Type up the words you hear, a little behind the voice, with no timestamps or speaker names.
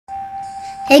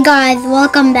Hey guys,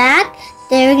 welcome back.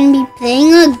 Today we're going to be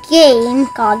playing a game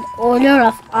called Order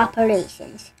of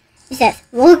Operations. It says,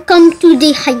 welcome to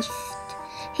the heist.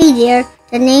 Hey there,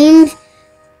 the name's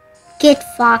Kit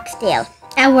Foxtail.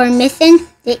 And we're missing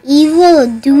the evil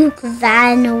Duke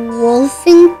Von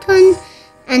Wolfington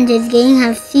and his gang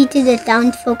have cheated the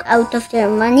townfolk out of their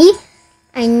money.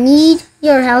 I need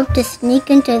your help to sneak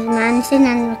into his mansion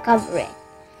and recover it.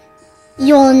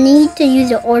 You'll need to use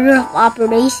the order of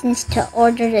operations to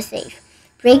order the safe.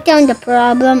 Break down the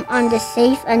problem on the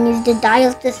safe and use the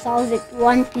dial to solve it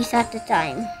one piece at a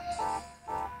time.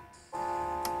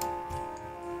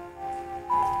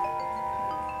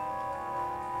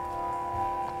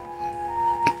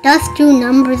 That's two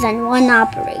numbers and one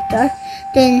operator.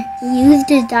 Then use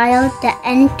the dial to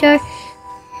enter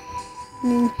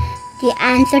the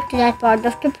answer to that part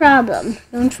of the problem.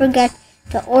 Don't forget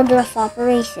the order of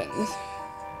operations.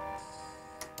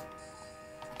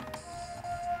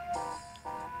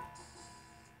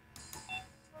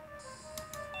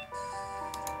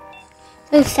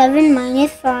 So 7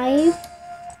 minus 5.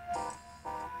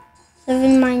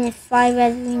 7 minus 5,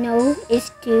 as we know,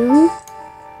 is 2.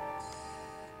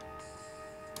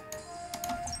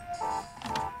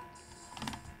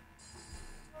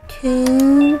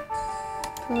 Two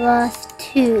plus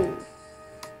 2.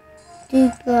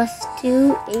 2 plus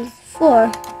 2 is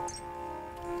 4.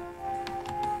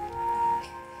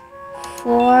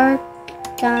 4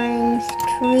 times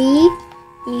 3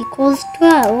 equals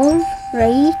 12,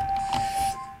 right?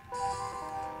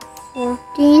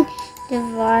 14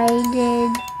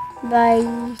 divided by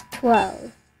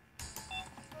 12.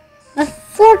 That's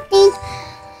 14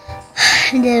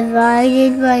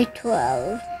 divided by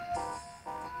 12.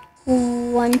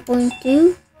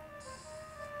 1.2.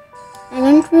 I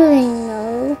don't really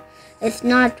know. It's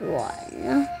not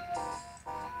 1.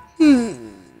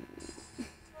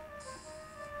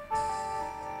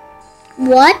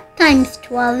 What times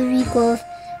 12 equals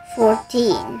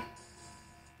 14?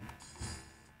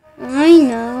 I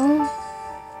know.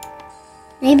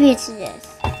 Maybe it's this.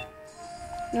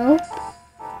 Nope.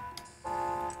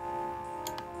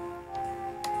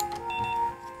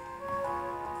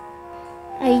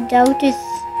 I doubt it's...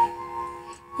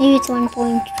 Maybe it's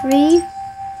 1.3.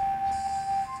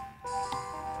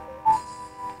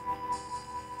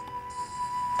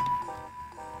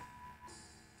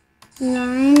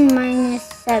 Nine minus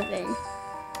 7.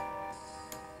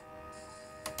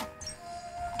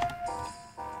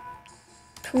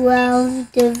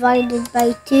 12 divided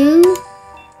by 2.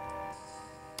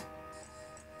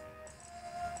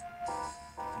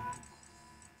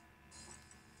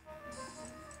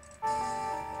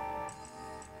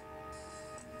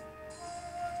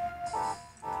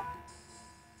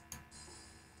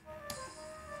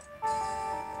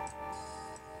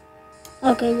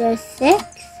 Okay, there's 6.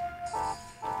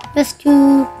 Plus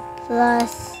 2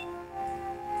 plus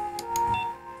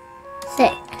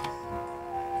 6.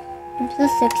 2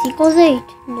 plus 6 equals 8.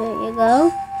 There you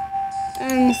go.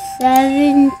 And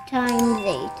 7 times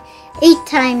 8. 8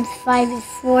 times 5 is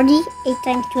 40. 8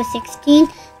 times 2 is 16.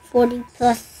 40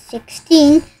 plus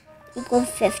 16 equals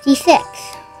 56.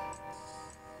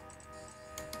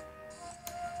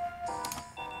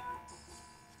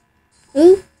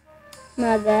 Ooh,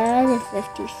 my bad, it's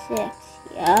 56.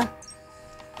 Yeah.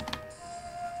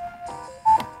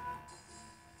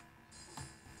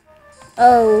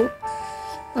 Oh,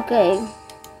 okay.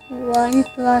 1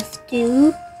 plus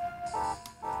 2.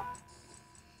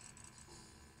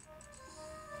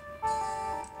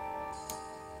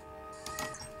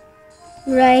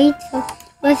 Right, so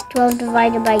what's 12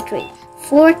 divided by 3?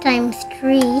 4 times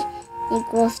 3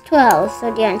 equals 12.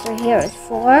 So the answer here is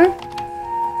 4.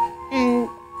 And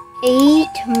 8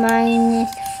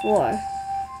 minus 4.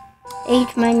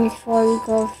 8 minus 4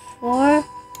 equals 4.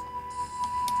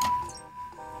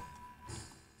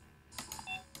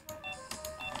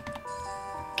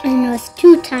 And it was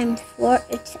 2 times 4,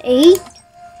 it's 8.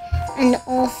 And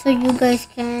also you guys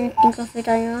can think of it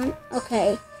on your own.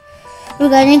 Okay, we're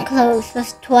getting close.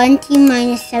 That's 20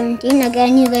 minus 17.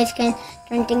 Again, you guys can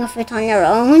try and think of it on your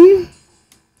own.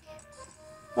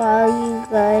 While you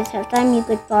guys have time, you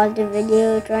could pause the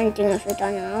video, try and think of it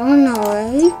on your own,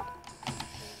 alright?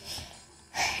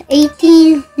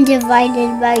 18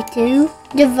 divided by 2.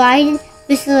 Divided,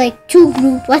 this is like 2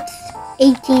 groups. What's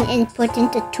 18 and put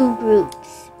into 2 groups?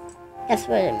 That's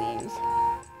what it means.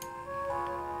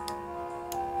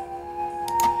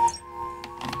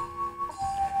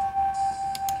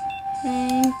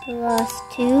 And plus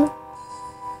 2.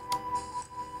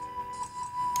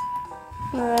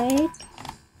 Alright.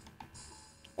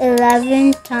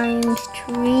 11 times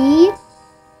 3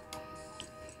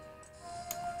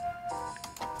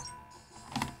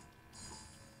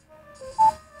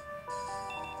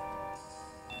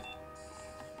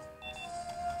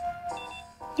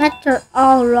 Maths are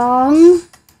all wrong.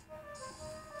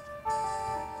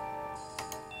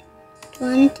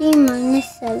 20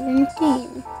 minus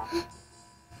 17.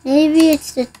 Maybe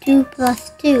it's the 2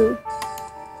 plus 2.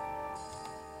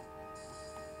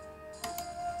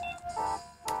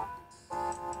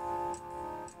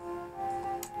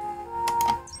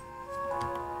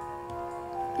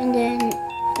 And then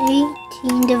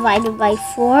 18 divided by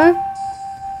 4.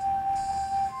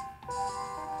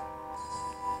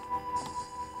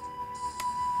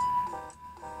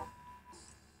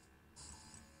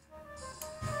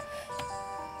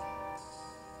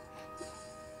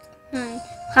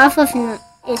 Half of 9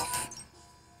 is,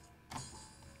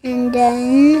 and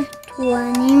then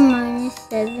 20 minus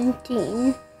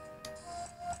 17.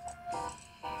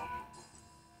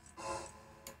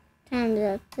 Time's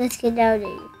up. Let's get out of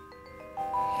here.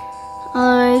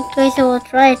 Alright guys, so we'll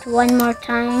try it one more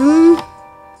time.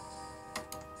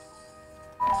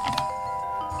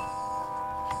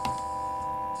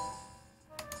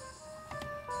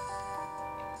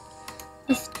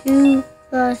 Plus 2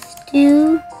 plus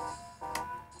 2.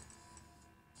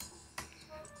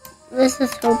 Let's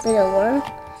just hope it'll work.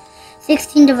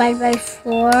 16 divided by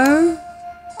 4.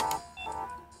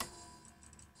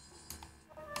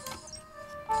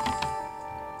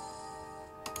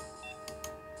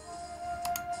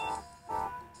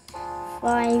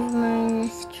 Five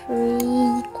minus 3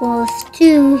 equals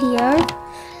 2 here.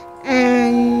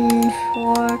 And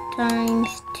 4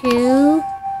 times 2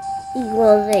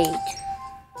 equals 8.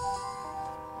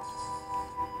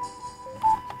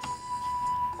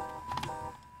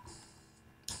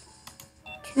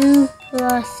 2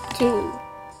 plus 2.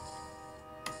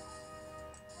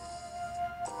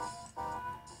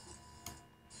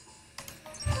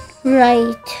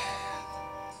 Right.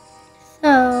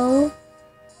 So,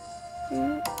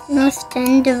 that's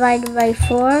 10 divided by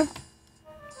 4.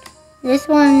 This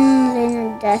one's in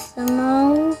a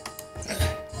decimal.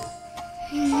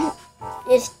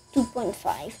 It's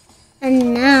 2.5.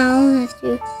 And now, let's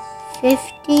do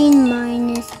 15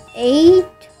 minus 8.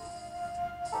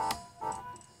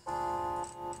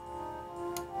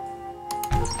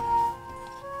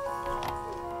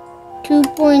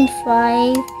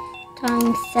 2.5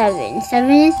 times 7.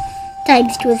 7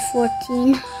 times 2 is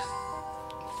 14.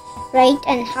 Right,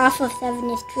 and half of 7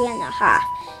 is 3.5.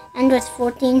 And what's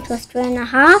 14 plus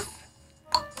 3.5?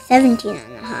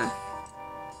 17.5.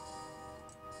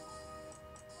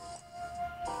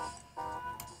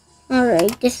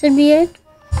 Alright, this will be it.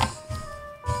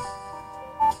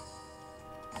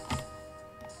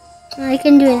 All I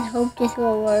can do is hope this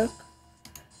will work.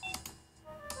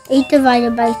 8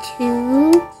 divided by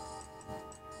 2.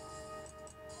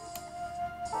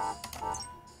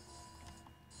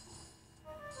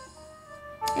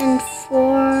 And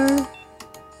 4.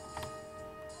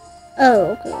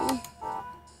 Oh, okay.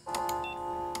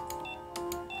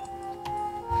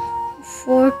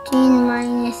 14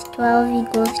 minus 12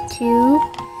 equals 2.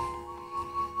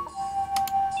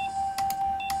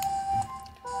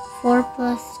 4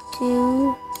 plus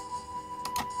 2.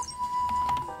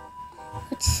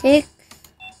 6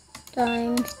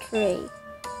 times 3.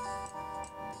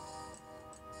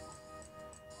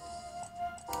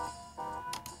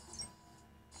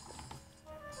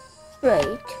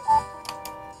 Right.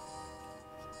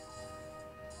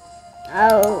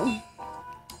 Oh.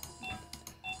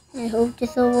 I hope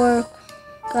this will work.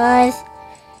 Guys,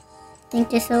 think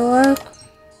this will work?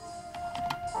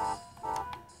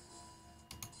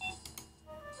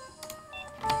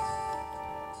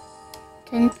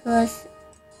 Ten plus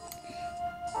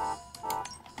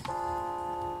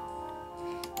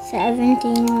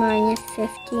 17 minus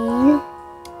 15.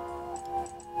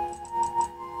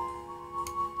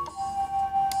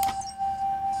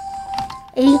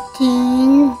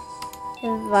 18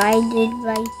 divided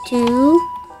by 2.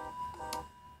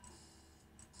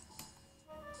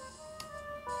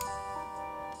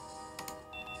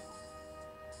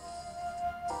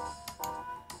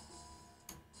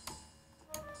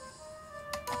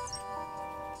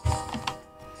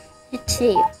 Let's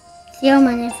see. See how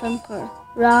many from correct.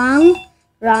 Wrong,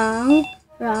 wrong,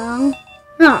 wrong,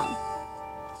 wrong.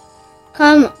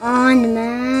 Come on,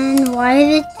 man. Why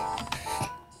is it?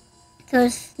 So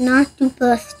it's not 2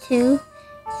 plus 2.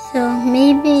 So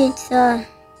maybe it's 5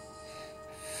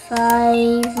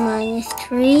 minus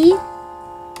 3.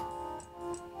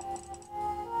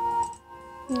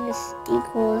 This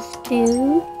equals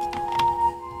 2.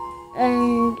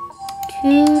 And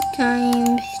 2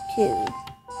 times 2.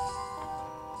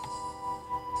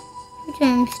 2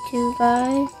 times 2,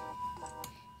 guys.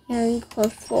 Here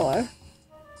equals 4.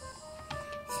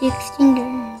 16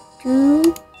 to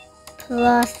 2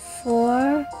 plus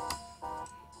 4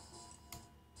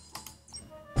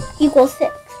 equals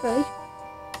 6, right?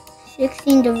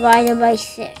 16 divided by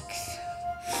 6.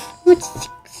 What's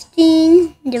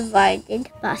 16 divided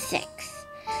by 6?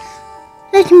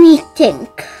 Let me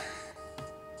think.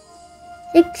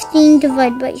 16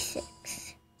 divided by 6.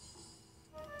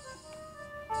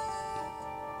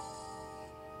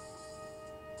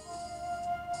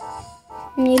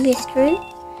 Maybe it's 3?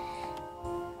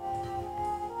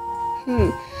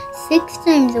 6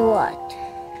 times what?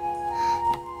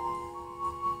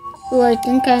 Oh, I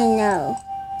think I know.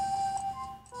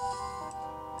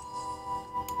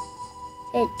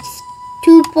 It's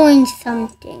 2 point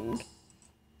something.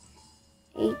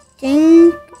 I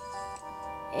think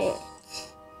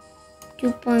it's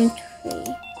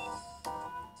 2.3.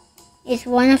 It's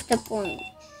one of the points.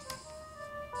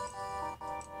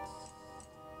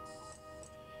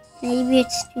 Maybe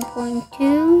it's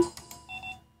 2.2.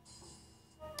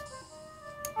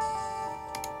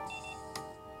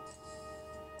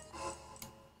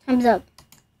 Thumbs up.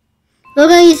 Well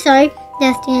guys, sorry,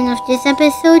 that's the end of this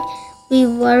episode. We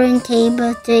weren't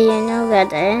able to,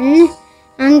 get in.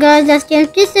 And guys, that's the end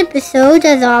of this episode.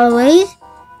 As always,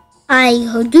 I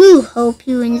do hope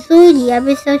you enjoyed the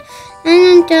episode.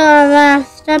 And until our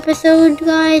last episode,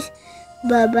 guys,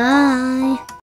 bye-bye.